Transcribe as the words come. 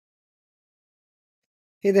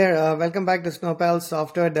Hey there, welcome back to Snowpal's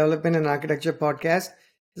Software Development and Architecture Podcast.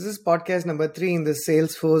 This is podcast number 3 in the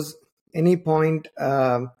Salesforce Anypoint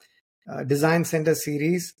Design Center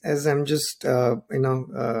series, as I'm just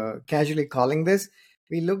casually calling this.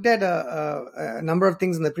 We looked at a number of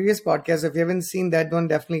things in the previous podcast. If you haven't seen that one,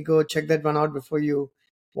 definitely go check that one out before you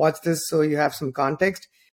watch this, so you have some context.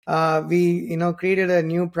 We created a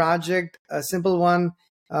new project, a simple one.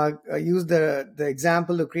 Used the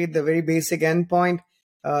example to create the very basic endpoint.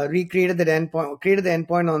 Recreated that endpoint, created the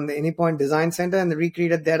endpoint on the Anypoint Design Center, and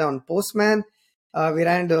recreated that on Postman. We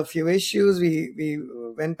ran into a few issues. We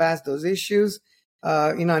went past those issues.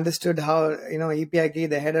 Understood how API key,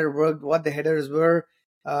 the header worked, what the headers were.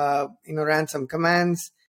 Ran some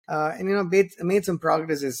commands, and made some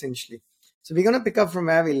progress essentially. So we're going to pick up from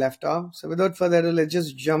where we left off. So without further ado, let's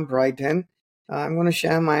just jump right in. I'm going to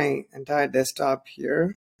share my entire desktop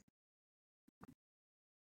here.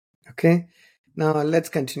 Okay. Now let's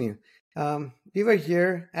continue. We were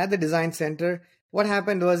here at the design center. What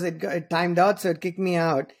happened was it timed out, so it kicked me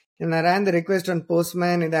out. And I ran the request on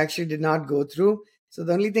Postman. It actually did not go through. So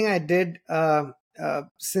the only thing I did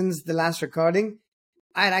since the last recording,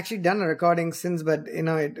 I had actually done a recording since, but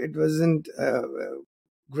it wasn't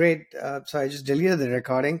great. So I just deleted the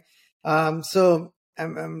recording. So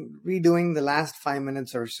I'm redoing the last 5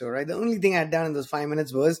 minutes or so, right? The only thing I had done in those 5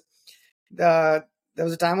 minutes was there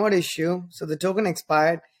was a timeout issue, so the token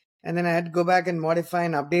expired, and then I had to go back and modify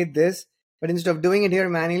and update this. But instead of doing it here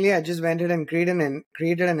manually, I just went ahead and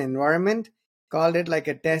created an environment, called it like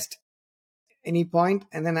a test Anypoint,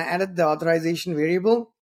 and then I added the authorization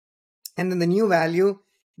variable, and then the new value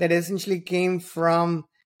that essentially came from,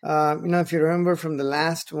 if you remember from the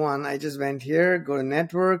last one, I just went here, go to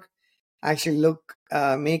network, actually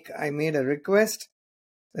I made a request.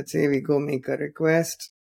 Let's say we go make a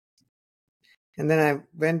request. And then I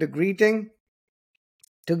went to greeting,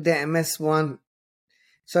 took the MS2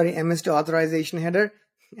 authorization header,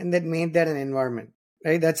 and that made that an environment,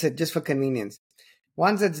 right? That's it, just for convenience.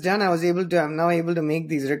 Once it's done, I'm now able to make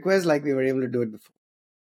these requests like we were able to do it before,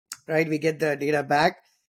 right? We get the data back,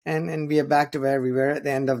 and we are back to where we were at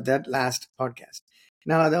the end of that last podcast.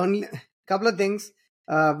 Now, the only couple of things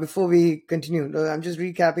before we continue. I'm just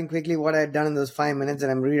recapping quickly what I had done in those 5 minutes,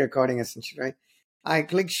 and I'm re-recording essentially, right? I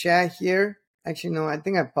click share here. Actually, no, I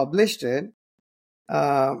think I published it.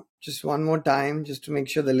 Just one more time, just to make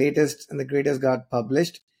sure the latest and the greatest got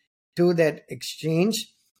published to that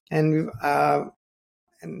exchange. And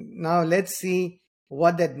now let's see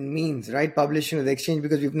what that means, right? Publishing to the exchange,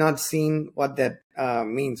 because we've not seen what that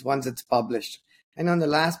means once it's published. And on the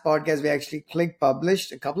last podcast, we actually clicked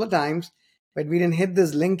published a couple of times, but we didn't hit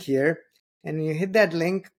this link here. And when you hit that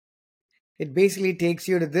link, it basically takes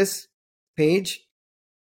you to this page,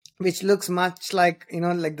 which looks much like,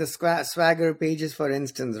 like the Swagger pages, for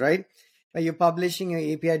instance, right? Where you're publishing your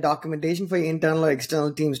API documentation for your internal or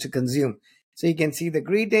external teams to consume. So you can see the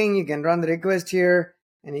greeting, you can run the request here,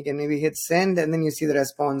 and you can maybe hit send, and then you see the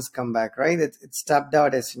response come back, right? It's tapped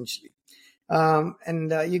out essentially.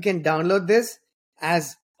 You can download this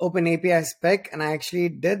as OpenAPI spec, and I actually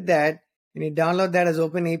did that. When you download that as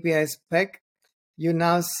OpenAPI spec, you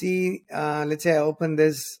now see, let's say I open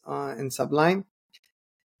this in Sublime.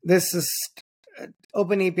 This is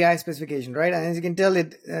OpenAPI specification, right? And as you can tell,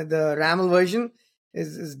 the RAML version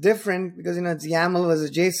is different because it's YAML versus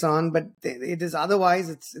JSON, but it is otherwise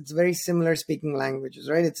it's very similar speaking languages,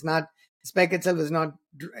 right? It's not, the spec itself is not,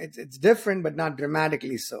 it's different, but not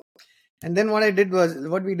dramatically so. And then what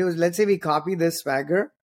we do is, let's say we copy this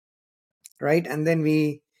Swagger, right? And then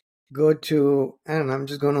we go to, I don't know, I'm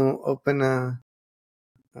just going to open a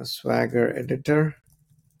Swagger editor.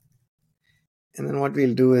 And then what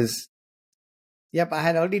we'll do is, yep, I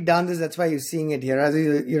had already done this. That's why you're seeing it here. As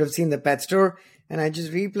you'd have seen the pet store. And I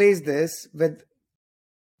just replaced this with,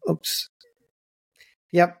 oops.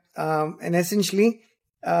 Yep. And essentially,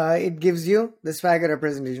 it gives you the Swagger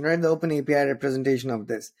representation, right? The OpenAPI representation of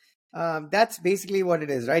this. That's basically what it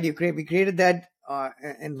is, right? We created that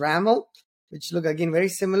in RAML, which look, again, very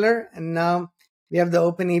similar. And now we have the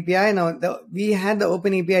OpenAPI. Now, we had the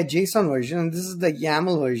OpenAPI JSON version, and this is the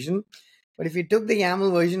YAML version. But if you took the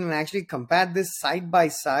YAML version and actually compared this side by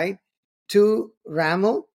side to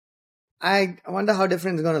RAML, I wonder how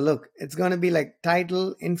different it's going to look. It's going to be like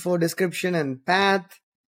title, info, description, and path.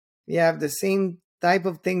 We have the same type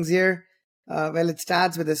of things here. It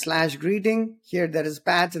starts with a /greeting. Here there is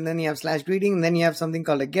path, and then you have /greeting, and then you have something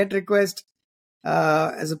called a get request,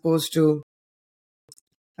 as opposed to,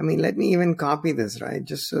 let me even copy this, right?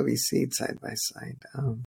 Just so we see it side by side.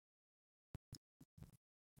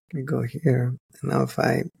 We go here, and now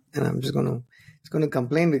I'm just going to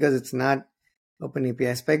complain because it's not Open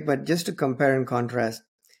API spec, but just to compare and contrast.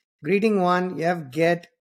 Greeting one, you have get,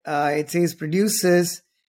 it says produces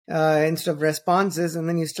instead of responses, and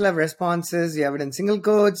then you still have responses. You have it in single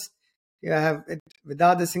quotes. You have it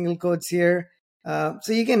without the single quotes here. So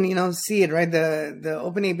you can, see it, right? The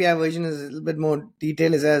Open API version is a little bit more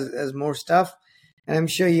detailed, it has more stuff. And I'm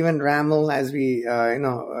sure even RAML, as we,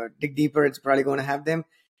 dig deeper, it's probably going to have them.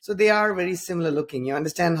 So they are very similar looking. You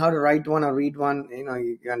understand how to write one or read one.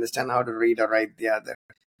 You understand how to read or write the other.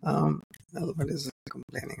 What is it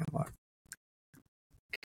complaining about?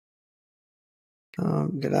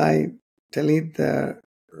 Did I delete the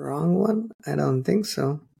wrong one? I don't think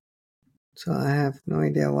so. So I have no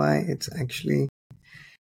idea why it's actually...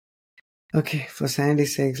 Okay, for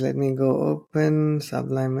sanity's sakes, let me go open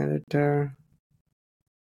Sublime Editor.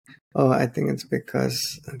 Oh, I think it's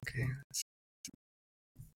because... Okay.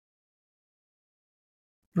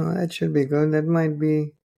 No, that should be good. That might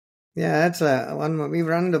be... Yeah, that's one more. We've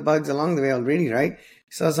run the bugs along the way already, right?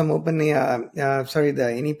 Saw some the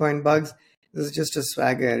Anypoint bugs. This is just a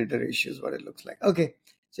Swagger editor issue is what it looks like. Okay,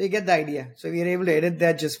 so you get the idea. So we are able to edit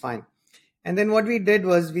that just fine. And then what we did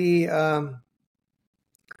was we...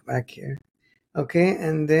 back here. Okay,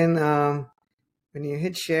 and then when you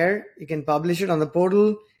hit share, you can publish it on the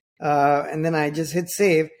portal. And then I just hit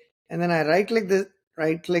save. And then I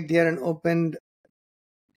right-clicked here and opened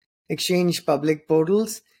Exchange public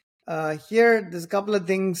portals. Here, there's a couple of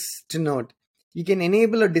things to note. You can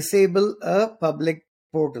enable or disable a public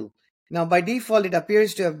portal. Now, by default, it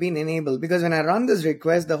appears to have been enabled because when I run this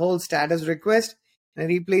request, the whole status request, I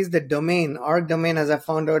replace the domain, org domain, as I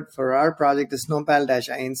found out for our project, the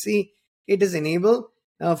snowpal-inc, it is enabled.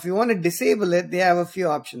 Now, if you want to disable it, they have a few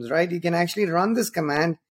options, right? You can actually run this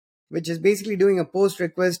command, which is basically doing a post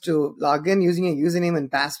request to log in using a username and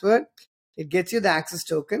password. It gets you the access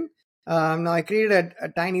token. Now I created a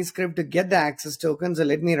tiny script to get the access token, so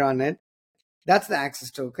let me run it. That's the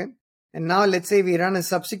access token. And now let's say we run a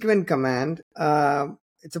subsequent command.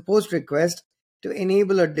 It's a post request to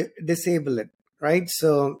enable or disable it, right?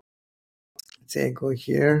 So let's say I go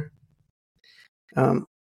here.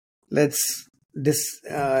 Let's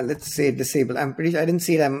say disable. I didn't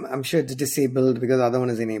see it. I'm sure it's disabled because the other one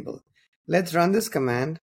is enabled. Let's run this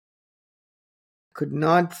command. Could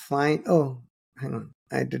not find. Oh, hang on.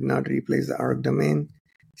 I did not replace the org domain.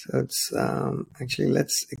 So it's actually,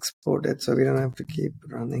 let's export it so we don't have to keep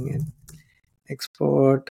running it.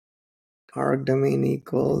 Export org domain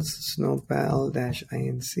equals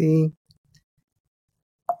snowpal-inc.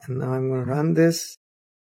 And now I'm going to run this.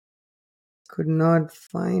 Could not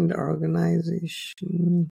find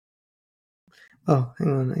organization. Oh, hang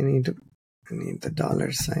on. I need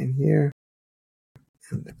the $sign here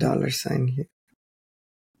and the $sign here.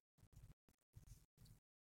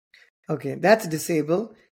 Okay, that's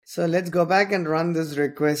disabled. So let's go back and run this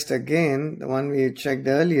request again, the one we checked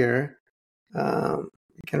earlier. You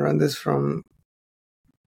can run this from,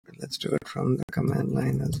 let's do it from the command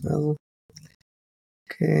line as well.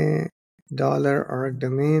 Okay, $org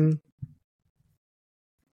domain.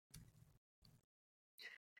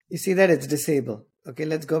 You see that it's disabled. Okay,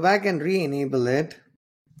 let's go back and re-enable it.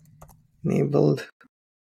 Enabled.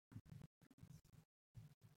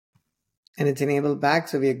 And it's enabled back,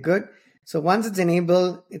 so we're good. So once it's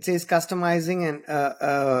enabled, it says customizing and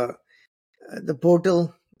the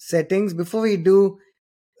portal settings. Before we do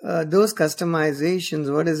those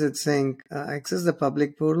customizations, what is it saying? Access the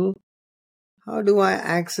public portal. How do I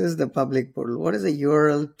access the public portal? What is the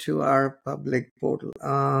URL to our public portal?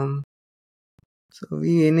 So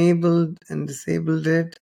we enabled and disabled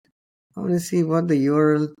it. I want to see what the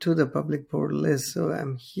URL to the public portal is. So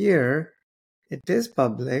I'm here. It is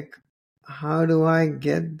public. How do I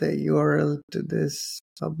get the URL to this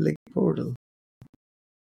public portal?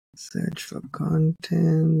 Search for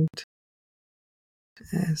content,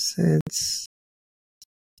 assets.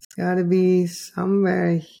 It's got to be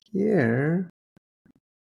somewhere here.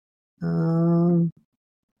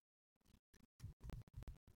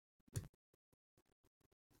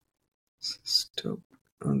 Stop.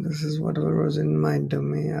 Oh, this is whatever was in my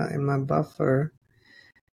domain, in my buffer.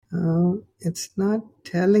 It's not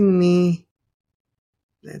telling me.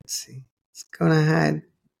 Let's see. It's gonna hide. I'm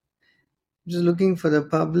just looking for the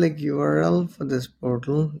public URL for this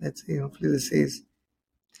portal. Let's see. Hopefully this says,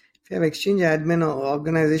 if you have Exchange admin or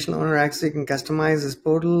organizational owner access, you can customize this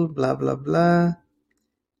portal. Blah blah blah.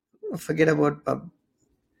 Forget about pub.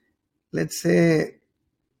 Let's say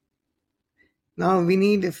now if we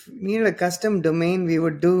needed a custom domain, we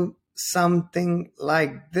would do something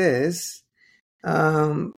like this.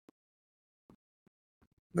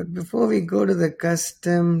 But before we go to the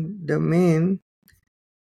custom domain,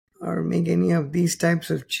 or make any of these types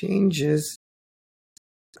of changes,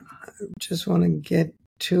 I just want to get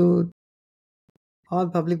to all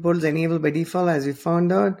public portals enabled by default. As we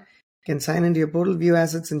found out, you can sign into your portal, view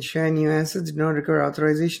assets, and share new assets. Do not require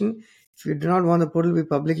authorization. If you do not want the portal to be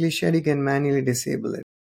publicly shared, you can manually disable it.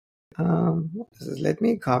 Let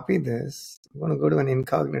me copy this. I'm going to go to an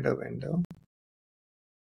incognito window.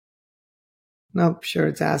 Nope, sure,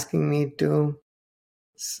 it's asking me to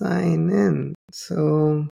sign in.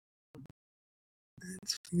 So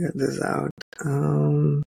let's figure this out.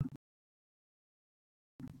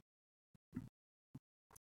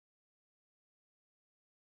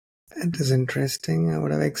 That is interesting. I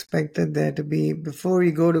would have expected there to be, before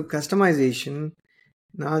we go to customization,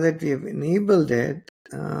 now that we have enabled it,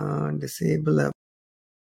 disable a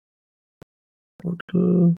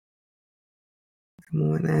portal,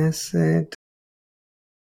 remove an asset,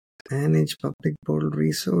 manage public portal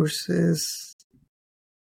resources.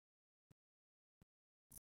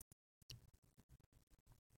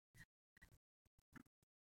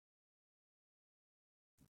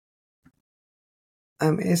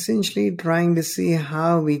 I'm essentially trying to see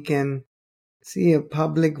how we can see a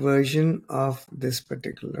public version of this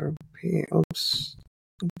particular page. Oops.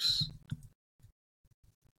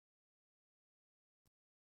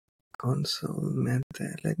 Console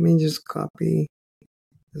method. Let me just copy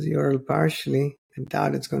this URL partially. I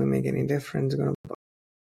doubt it's going to make any difference.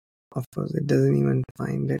 Of course, it doesn't even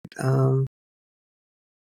find it.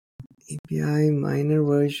 API minor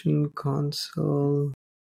version console.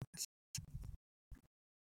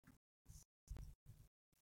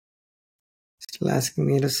 Still asking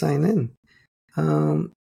me to sign in.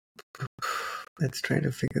 Let's try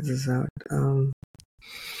to figure this out.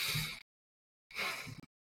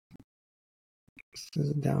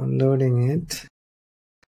 Just downloading it.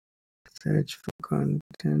 Search for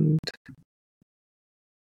content.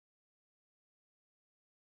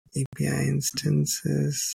 API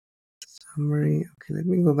instances. Summary. Okay, let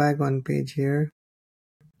me go back one page here.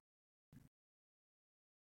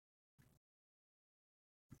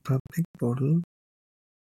 Public portal.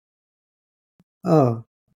 Oh,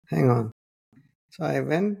 hang on. So I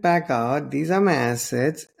went back out. These are my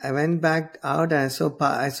assets. I went back out and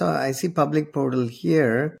I see public portal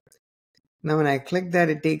here. Now when I click that,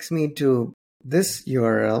 it takes me to this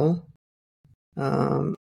URL,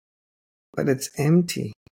 but it's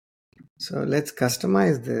empty. So let's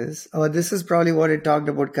customize this. Oh, this is probably what it talked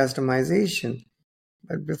about, customization.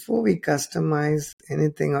 But before we customize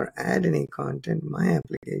anything or add any content, my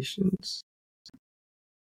applications,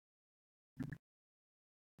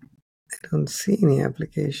 I don't see any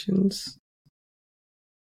applications.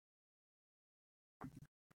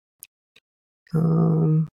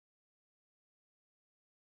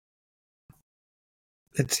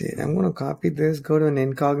 Let's see. I'm going to copy this, go to an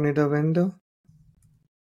incognito window.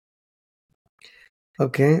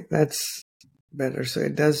 Okay, that's better. So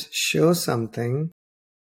it does show something.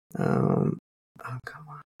 Oh, come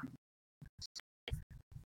on.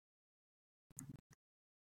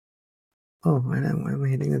 Oh, why am I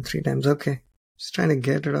hitting it 3 times? Okay. Just trying to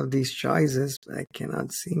get rid of these choices, but I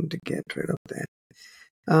cannot seem to get rid of that.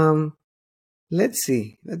 Let's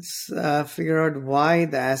see. Let's figure out why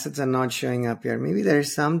the assets are not showing up here. Maybe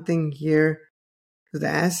there's something here. The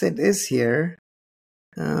asset is here.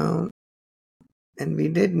 And we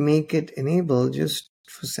did make it enable just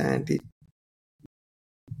for sanity.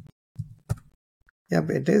 Yep,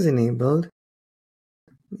 it is enabled.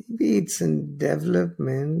 Maybe it's in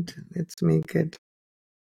development. Let's make it.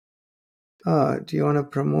 Oh, do you want to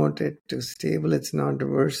promote it to stable? It's not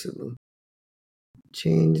reversible.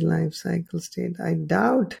 Change life cycle state. I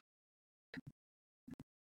doubt.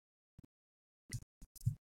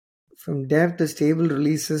 From dev to stable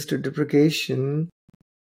releases to deprecation,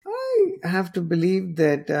 I have to believe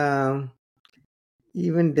that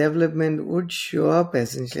even development would show up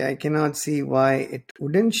essentially. I cannot see why it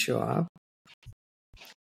wouldn't show up.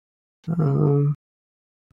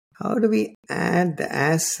 How do we add the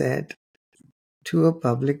asset to a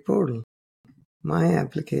public portal? My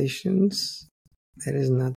applications, there is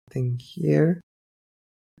nothing here.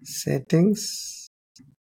 Settings,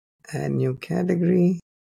 add new category.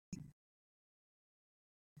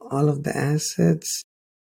 All of the assets,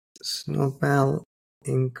 Snowpal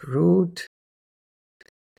Inc. root.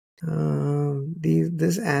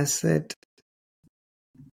 This asset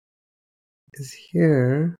is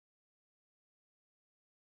here.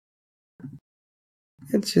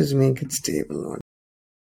 Let's just make it stable.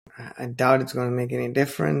 I doubt it's going to make any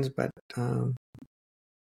difference, but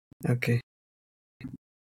okay.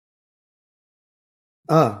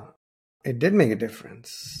 Oh, it did make a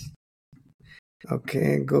difference.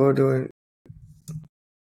 Okay, go to.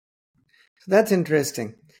 So that's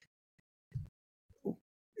interesting.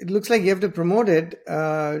 It looks like you have to promote it,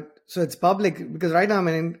 so it's public, because right now I'm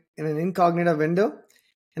in an incognito window,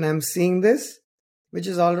 and I'm seeing this, which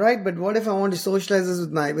is all right. But what if I want to socialize this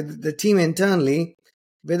with the team internally,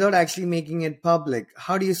 without actually making it public?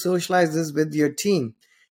 How do you socialize this with your team?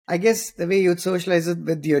 I guess the way you'd socialize it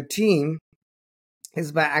with your team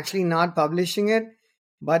is by actually not publishing it,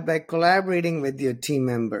 but by collaborating with your team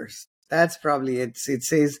members. That's probably it. It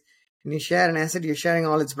says when you share an asset, you're sharing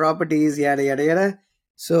all its properties, yada, yada, yada.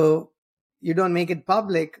 So you don't make it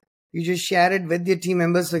public. You just share it with your team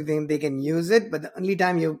members so they can use it. But the only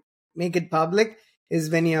time you make it public is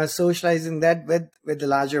when you're socializing that with the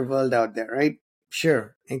larger world out there, right?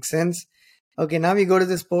 Sure. Makes sense. Okay, now we go to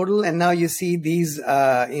this portal, and now you see these,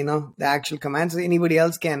 the actual commands. So anybody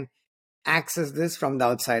else can access this from the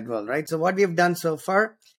outside world, right? So what we have done so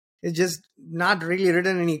far is just not really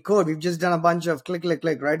written any code. We've just done a bunch of click, click,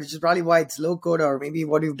 click, right? Which is probably why it's low code, or maybe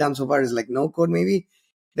what we've done so far is like no code, maybe,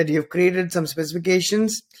 that you've created some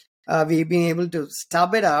specifications. We've been able to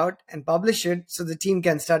stub it out and publish it so the team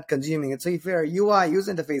can start consuming it. So if you're a UI,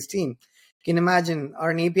 user interface team, you can imagine,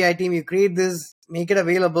 or an API team, you create this, make it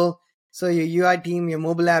available, so your UI team, your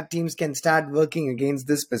mobile app teams can start working against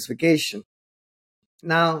this specification.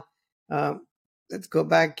 Now, uh, let's go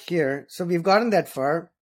back here. So we've gotten that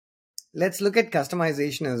far. Let's look at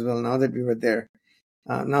customization as well now that we were there.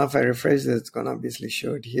 Now, if I refresh this, it's going to obviously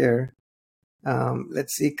show it here.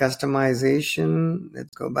 Let's see customization.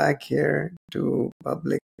 Let's go back here to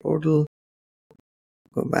public portal.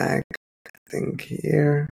 Go back, I think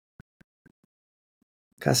here.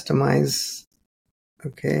 Customize.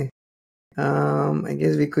 Okay. I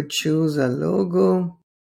guess we could choose a logo.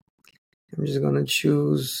 I'm just going to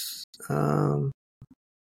choose. Let's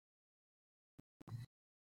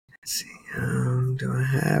see. Do I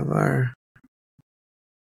have our.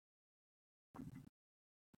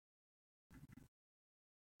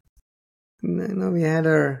 No, we had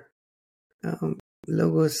our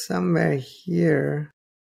logo somewhere here.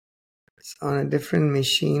 It's on a different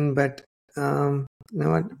machine, but you know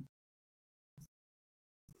what?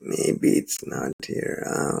 Maybe it's not here.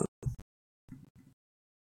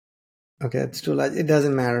 Okay, it's too large. It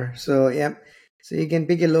doesn't matter. So, yep. So you can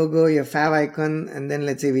pick a logo, your fav icon, and then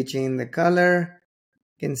let's say we change the color.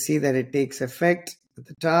 You can see that it takes effect at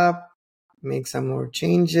the top. Make some more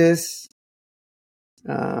changes.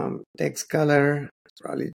 Text color,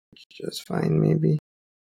 probably just fine, maybe.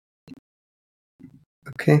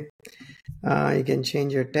 Okay. You can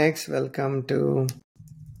change your text. Welcome to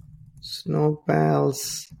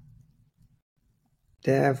Snowpal's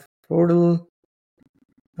dev portal.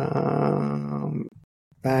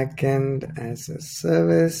 Backend as a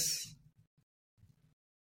service.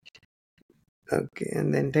 Okay,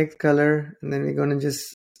 and then text color, and then we're going to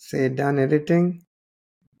just say done editing,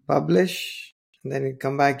 publish, and then we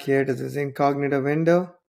come back here to this incognito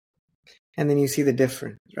window, and then you see the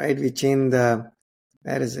difference, right? We change the,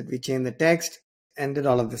 where is it? We change the text and did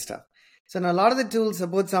all of this stuff. So now a lot of the tools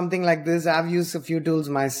support something like this. I've used a few tools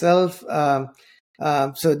myself. So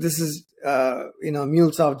this is,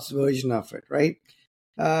 MuleSoft's version of it, right?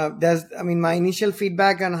 My initial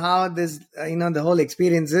feedback on how this, the whole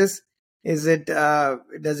experience is it,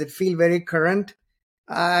 does it feel very current?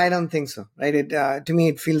 I don't think so, right? To me,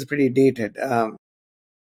 it feels pretty dated.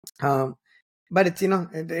 But it's,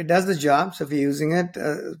 it does the job. So if you're using it,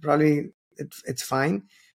 probably it's fine.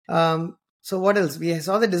 So what else? We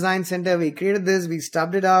saw the design center. We created this. We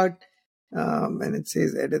stubbed it out, and it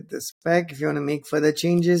says edit the spec if you want to make further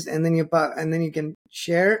changes, and then you can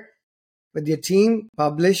share with your team,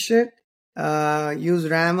 publish it, use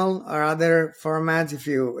RAML or other formats if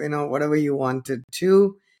whatever you wanted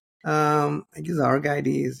to. I guess org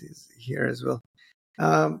ID is here as well.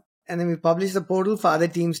 And then we publish the portal for other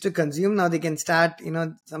teams to consume. Now they can start,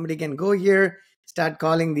 somebody can go here, start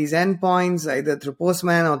calling these endpoints either through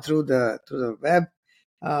Postman or through the web.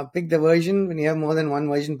 Pick the version. When you have more than one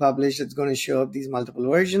version published, it's going to show up these multiple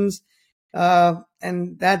versions.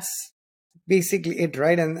 And that's basically it,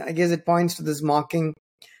 right? And I guess it points to this mocking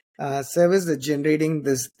service that's generating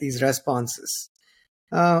these responses.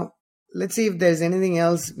 Let's see if there's anything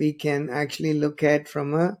else we can actually look at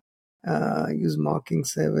from a use mocking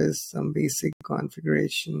service, some basic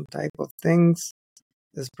configuration type of things.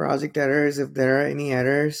 There's project errors. If there are any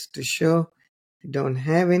errors to show, we don't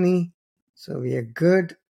have any, so we are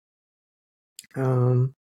good. I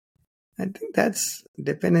think that's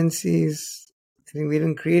dependencies. I think we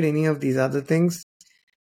didn't create any of these other things.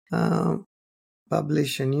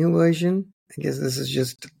 Publish a new version. I guess this is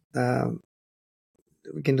just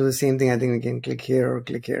we can do the same thing. I think we can click here or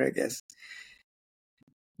click here, I guess.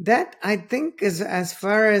 That, I think, is as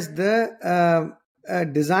far as the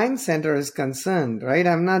design center is concerned, right?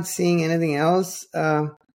 I'm not seeing anything else.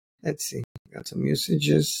 Let's see. Got some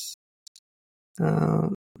usages.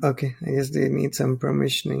 Okay, I guess they need some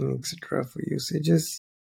permissioning, etc. for usages.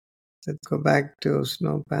 Let's go back to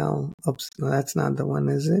Snowpal. Oops, no, that's not the one,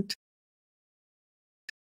 is it?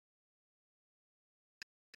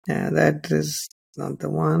 Yeah, that is not the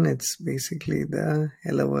one. It's basically the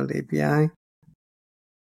Hello World API.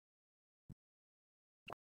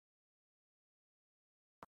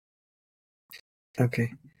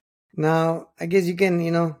 Okay. Now, I guess you can,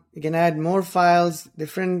 you can add more files,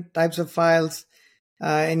 different types of files,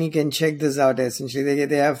 and you can check this out. Essentially,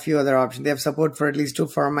 they have a few other options. They have support for at least 2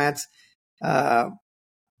 formats.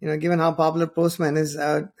 Given how popular Postman is,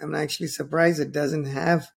 I'm actually surprised it doesn't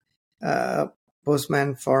have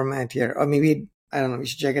Postman format here. Or maybe, I don't know, we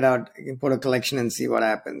should check it out. I can put a collection and see what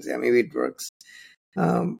happens. Yeah, maybe it works.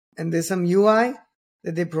 And there's some UI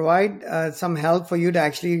that they provide, some help for you to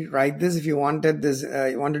actually write this if you wanted this,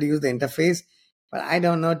 you wanted to use the interface. But I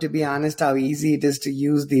don't know, to be honest, how easy it is to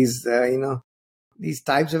use these, these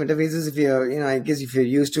types of interfaces. If you're, I guess if you're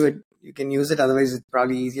used to it, you can use it. Otherwise, it's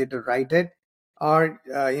probably easier to write it or,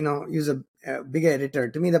 use a bigger editor.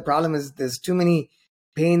 To me, the problem is there's too many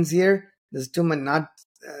panes here. There's too much,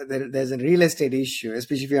 there's a real estate issue,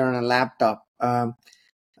 especially if you're on a laptop.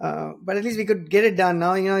 But at least we could get it done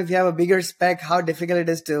now. If you have a bigger spec, how difficult it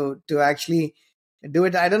is to actually do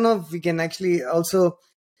it. I don't know if we can actually also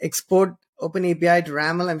export OpenAPI to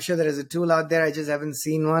RAML. I'm sure there is a tool out there. I just haven't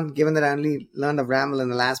seen one, given that I only learned of RAML in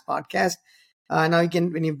the last podcast. Now you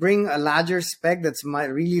can, when you bring a larger spec that's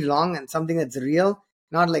really long and something that's real,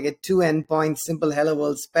 not like a 2 endpoint simple hello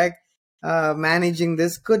world spec, managing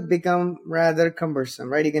this could become rather cumbersome,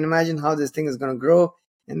 right? You can imagine how this thing is going to grow.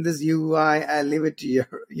 And this UI, I leave it to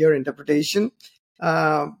your interpretation.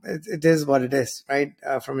 It is what it is, right?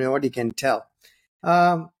 From what you can tell.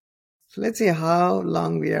 So let's see how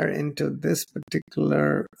long we are into this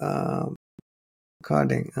particular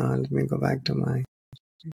recording. Let me go back to my...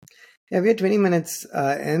 Yeah, we are 20 minutes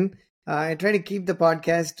in. I try to keep the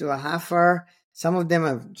podcast to a half hour. Some of them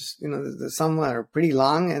have just, some are pretty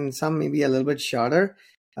long and some maybe a little bit shorter.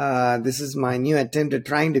 This is my new attempt at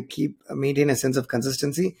trying to maintain a sense of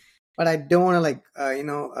consistency, but I don't want to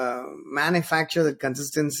manufacture that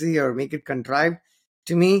consistency or make it contrived.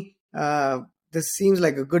 To me, this seems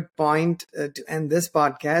like a good point to end this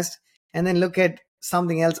podcast and then look at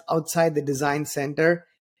something else outside the design center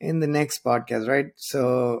in the next podcast, right?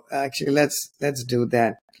 So actually, let's do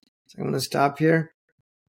that. So I'm going to stop here.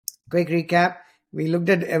 Quick recap. We looked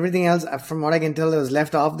at everything else. From what I can tell, that was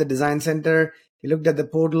left off the design center. We looked at the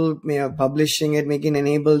portal, publishing it, making it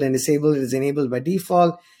enabled and disabled. It is enabled by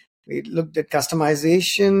default. We looked at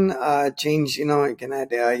customization, change, you can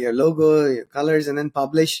add your logo, your colors, and then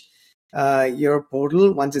publish your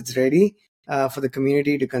portal once it's ready for the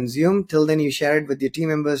community to consume. Till then, you share it with your team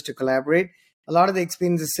members to collaborate. A lot of the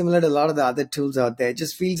experience is similar to a lot of the other tools out there. It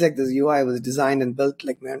just feels like this UI was designed and built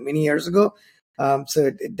like many years ago. So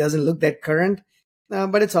it doesn't look that current,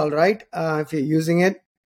 but it's all right if you're using it.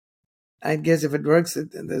 I guess if it works,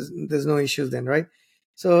 there's no issues then, right?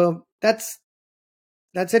 So that's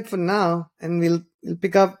it for now, and we'll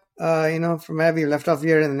pick up from where we left off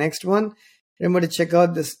here in the next one. Remember to check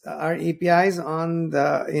out our APIs on the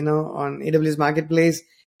on AWS Marketplace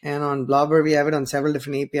and on Blobber. We have it on several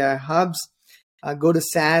different API hubs. Go to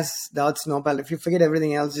saas.snowpal. If you forget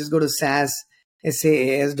everything else, just go to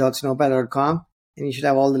saas.snowpal.com, and you should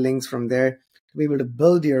have all the links from there to be able to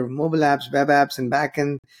build your mobile apps, web apps, and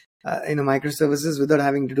backend microservices without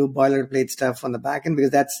having to do boilerplate stuff on the backend,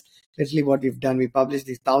 because that's literally what we've done. We publish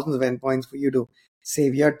these thousands of endpoints for you to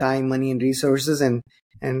save your time, money, and resources, and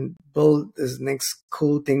build this next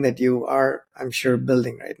cool thing that you are, I'm sure,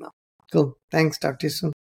 building right now. Cool. Thanks. Talk to you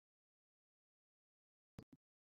soon.